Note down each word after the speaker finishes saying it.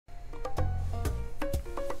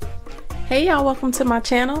Hey y'all, welcome to my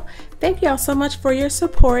channel. Thank y'all so much for your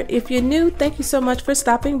support. If you're new, thank you so much for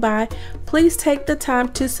stopping by. Please take the time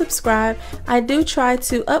to subscribe. I do try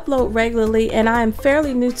to upload regularly, and I am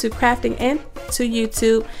fairly new to crafting and to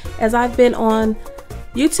YouTube, as I've been on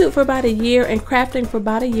YouTube for about a year and crafting for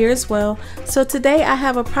about a year as well. So today I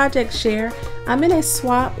have a project share. I'm in a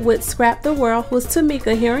swap with SCRAPDAWORLD, who is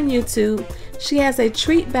Tamika here on YouTube. She has a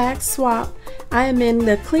treat bag swap. I am in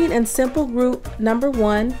the Clean and Simple group number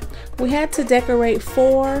 1. We had to decorate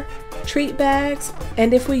 4 treat bags,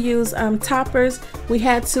 and if we use toppers, we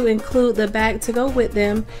had to include the bag to go with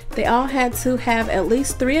them. They all had to have at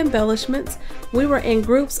least 3 embellishments. We were in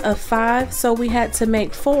groups of 5, so we had to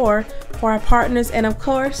make 4 for our partners, and of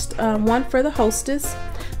course 1 for the hostess.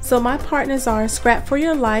 So my partners are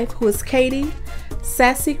ScrapForYourLife, who is Katie,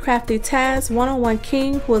 Sassy Crafty Taz101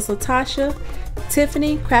 King, who is Latasha,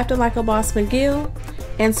 Tiffany Crafting Like a Boss McGill,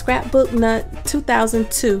 and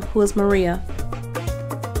ScrapBooknut2002, who is Moreira.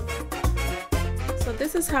 So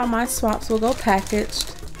this is how my swaps will go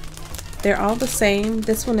packaged. They're all the same.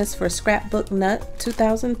 This one is for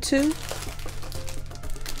ScrapBooknut2002,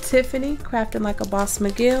 Tiffany Crafting Like a Boss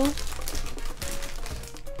McGill,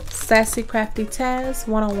 Sassy Crafty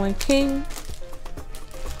Taz101 King,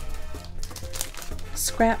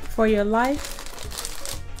 ScrapForYourLife,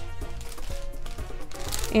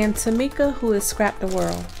 and Tamika, who is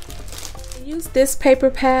ScrapDAWORLD. I use this paper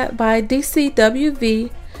pad by DCWV,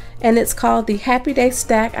 and it's called the Happy Day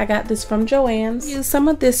Stack. I got this from Joann's. I used some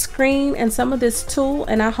of this screen and some of this tulle,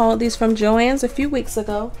 and I hauled these from Joann's a few weeks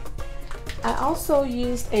ago. I also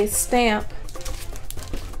used a stamp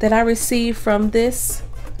that I received from this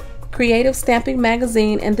Creative Stamping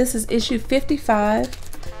magazine, and this is issue 55.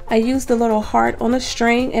 I used the little heart on the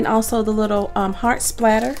string and also the little heart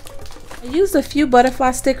splatter. I used a few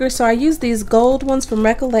butterfly stickers, so I used these gold ones from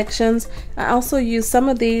Recollections. I also used some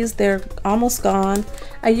of these, they're almost gone.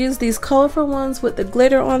 I used these colorful ones with the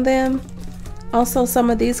glitter on them. Also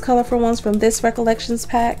some of these colorful ones from this Recollections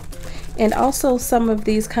pack. And also some of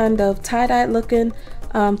these kind of tie-dye looking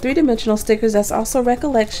 3-dimensional stickers, that's also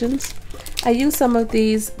Recollections. I used some of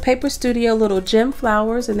these Paper Studio little gem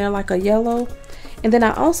flowers, and they're like a yellow. And then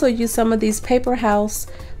I also used some of these Paper House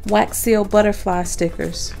wax seal butterfly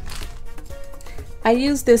stickers. I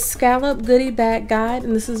used this scallop goodie bag guide,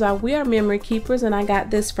 and this is our We Are Memory Keepers, and I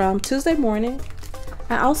got this from Tuesday Morning.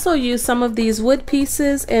 I also used some of these wood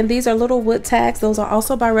pieces, and these are little wood tags. Those are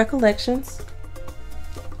also by Recollections.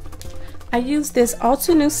 I used this all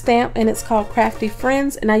too new stamp, and it's called Crafty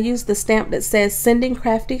Friends, and I used the stamp that says Sending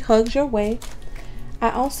Crafty Hugs Your Way.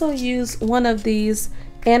 I also used one of these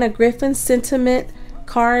Anna Griffin Sentiment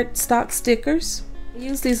cardstock stickers. I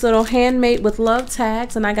used these little handmade with love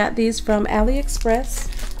tags, and I got these from AliExpress.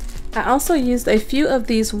 I also used a few of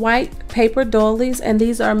these white paper doilies, and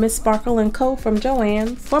these are Miss Sparkle & Co. from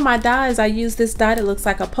Joann. For my dies, I used this die that looks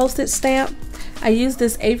like a postage stamp. I used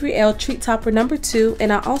this Avery L Treat Topper number 2,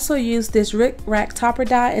 and I also used this Rick Rack Topper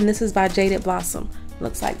die, and this is by Jaded Blossom.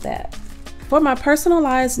 Looks like that. For my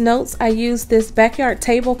personalized notes, I used this Backyard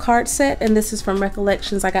Table card set, and this is from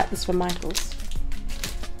Recollections. I got this from Michael's.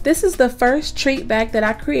 This is the first treat bag that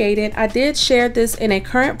I created. I did share this in a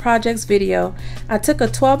current projects video. I took a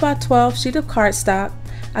 12x12 sheet of cardstock.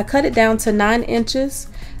 I cut it down to 9 inches.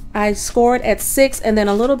 I scored at 6 and then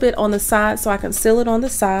a little bit on the sides so I can seal it on the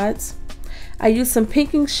sides. I used some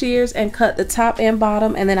pinking shears and cut the top and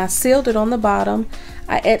bottom, and then I sealed it on the bottom.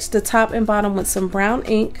 I etched the top and bottom with some brown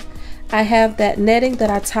ink. I have that netting that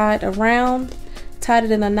I tied around, tied it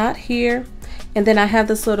in a knot here. And then I have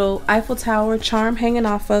this little Eiffel Tower charm hanging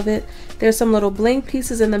off of it. There's some little bling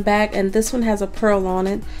pieces in the back, and this one has a pearl on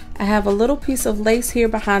it. I have a little piece of lace here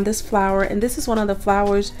behind this flower, and this is one of the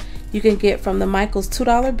flowers you can get from the Michael's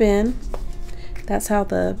 $2 bin. That's how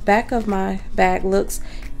the back of my bag looks.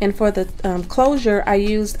 And for the closure, I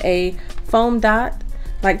used a foam dot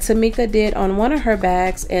like Tamika did on one of her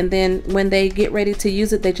bags, and then when they get ready to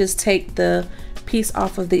use it, they just take the piece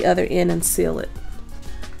off of the other end and seal it.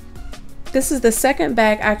 This is the second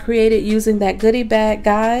bag I created using that goodie bag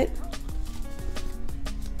guide.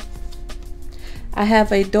 I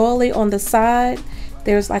have a doily on the side.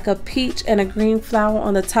 There's like a peach and a green flower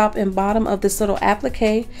on the top and bottom of this little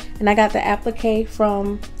applique, and I got the applique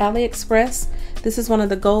from AliExpress. This is one of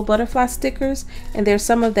the gold butterfly stickers, and there's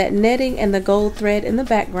some of that netting and the gold thread in the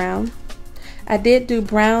background. I did do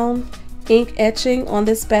brown ink etching on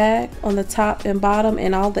this bag on the top and bottom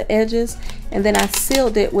and all the edges, and then I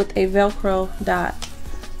sealed it with a Velcro dot.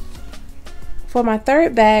 For my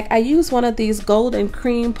third bag, I used one of these gold and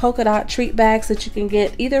cream polka dot treat bags that you can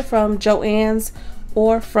get either from Joann's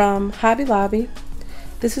or from Hobby Lobby.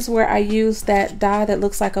 This is where I used that die that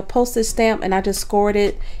looks like a postage stamp, and I just scored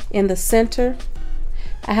it in the center.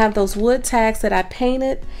 I have those wood tags that I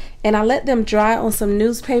painted, and I let them dry on some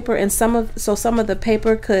newspaper, and some of the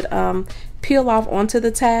paper could peel off onto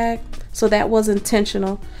the tag, so that was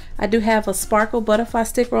intentional. I do have a sparkle butterfly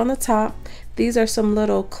sticker on the top. These are some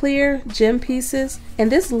little clear gem pieces,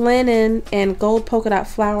 and this linen and gold polka dot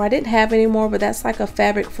flower I didn't have anymore, but that's like a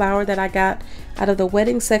fabric flower that I got out of the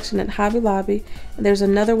wedding section at Hobby Lobby. And there's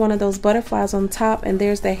another one of those butterflies on top, and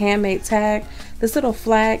there's the handmade tag. This little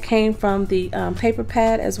flag came from the paper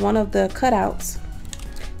pad as one of the cutouts,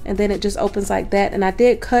 and then it just opens like that. And I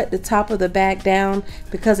did cut the top of the bag down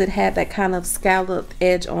because it had that kind of scalloped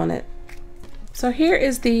edge on it. So here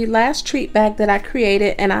is the last treat bag that I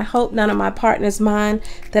created, and I hope none of my partners mind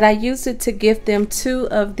that I used it to gift them 2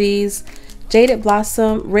 of these Jaded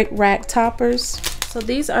Blossom Rick Rack toppers. So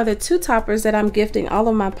these are the 2 toppers that I'm gifting all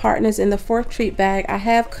of my partners in the 4th treat bag. I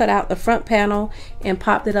have cut out the front panel and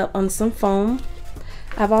popped it up on some foam.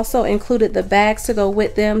 I've also included the bags to go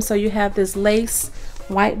with them, so you have this lace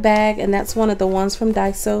white bag, and that's one of the ones from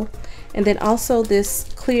Daiso, and then also this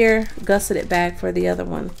clear gusseted bag for the other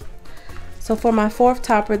one. So for my 4th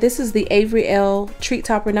topper, this is the Avery L treat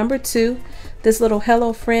topper number 2. This little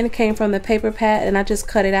hello friend came from the paper pad, and I just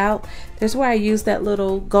cut it out. There's where I used that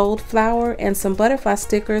little gold flower and some butterfly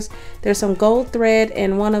stickers. There's some gold thread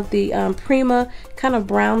and one of the Prima kind of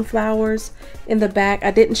brown flowers in the back. I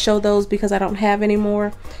didn't show those because I don't have any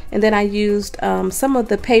more. And then I used some of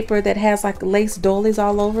the paper that has like lace doilies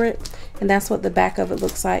all over it, and that's what the back of it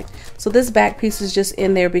looks like. So this back piece is just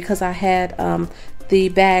in there because I had the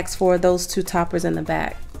bags for those 2 toppers in the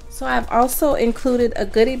back. So I've also included a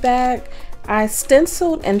goodie bag. I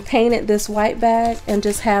stenciled and painted this white bag and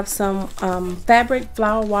just have some fabric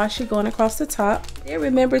flower washi going across the top. I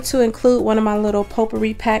remember to include one of my little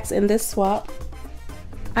potpourri packs in this swap.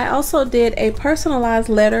 I also did a personalized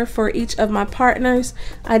letter for each of my partners.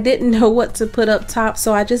 I didn't know what to put up top,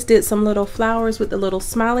 so I just did some little flowers with the little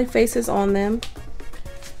smiley faces on them.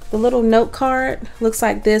 The little note card looks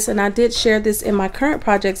like this, and I did share this in my current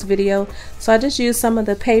projects video. So I just used some of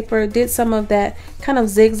the paper, did some of that kind of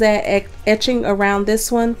zigzag etching around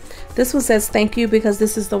this one. This one says thank you because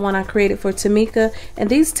this is the one I created for Tamika, and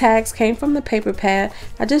these tags came from the paper pad.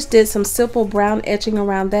 I just did some simple brown etching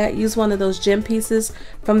around that. Use one of those gem pieces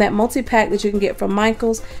from that multi-pack that you can get from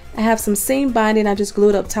Michael's. I have some seam binding I just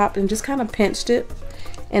glued up top and just kind of pinched it.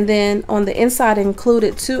 And then on the inside I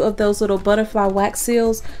included 2 of those little butterfly wax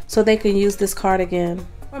seals so they can use this card again.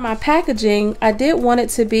 For my packaging, I did want it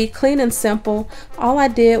to be clean and simple. All I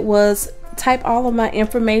did was type all of my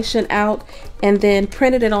information out and then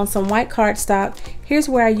printed it on some white cardstock. Here's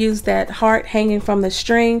where I used that heart hanging from the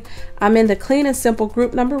string. I'm in the clean and simple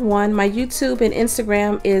group number 1. My YouTube and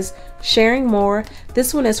Instagram is Sharingmoore.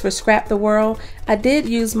 This one is for Scrap the World. I did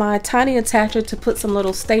use my tiny attacher to put some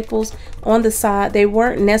little staples on the side. They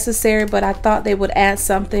weren't necessary, but I thought they would add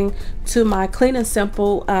something to my clean and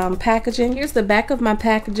simple packaging. Here's the back of my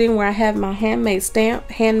packaging where I have my handmade stamp,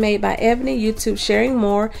 handmade by Ebony, YouTube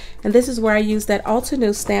Sharingmoore, and this is where I use that Alta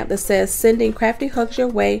New stamp that says sending crafty hugs your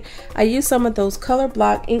way. I use some of those color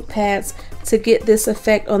block ink pads to get this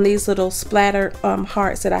effect on these little splatter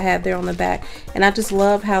hearts that I have there on the back, and I just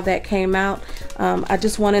love how that came out. I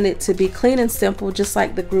just wanted it to be clean and simple, just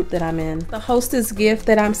like the group that I'm in. The hostess gift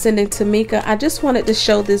that I'm sending to Mika, I just wanted to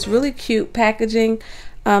show this really cute packaging.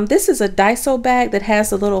 This is a Daiso bag that has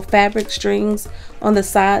the little fabric strings on the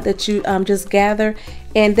side that you just gather,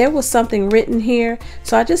 and there was something written here,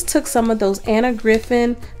 so I just took some of those Anna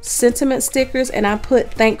Griffin sentiment stickers and I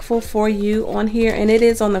put thankful for you on here, and it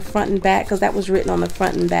is on the front and back because that was written on the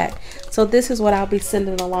front and back. So this is what I'll be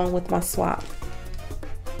sending along with my swap.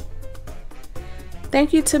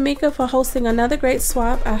 Thank you, Tamika, for hosting another great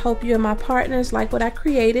swap. I hope you and my partners like what I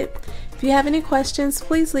created. If you have any questions,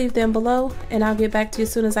 please leave them below and I'll get back to you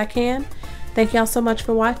as soon as I can. Thank y'all so much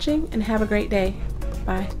for watching and have a great day.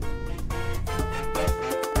 Bye.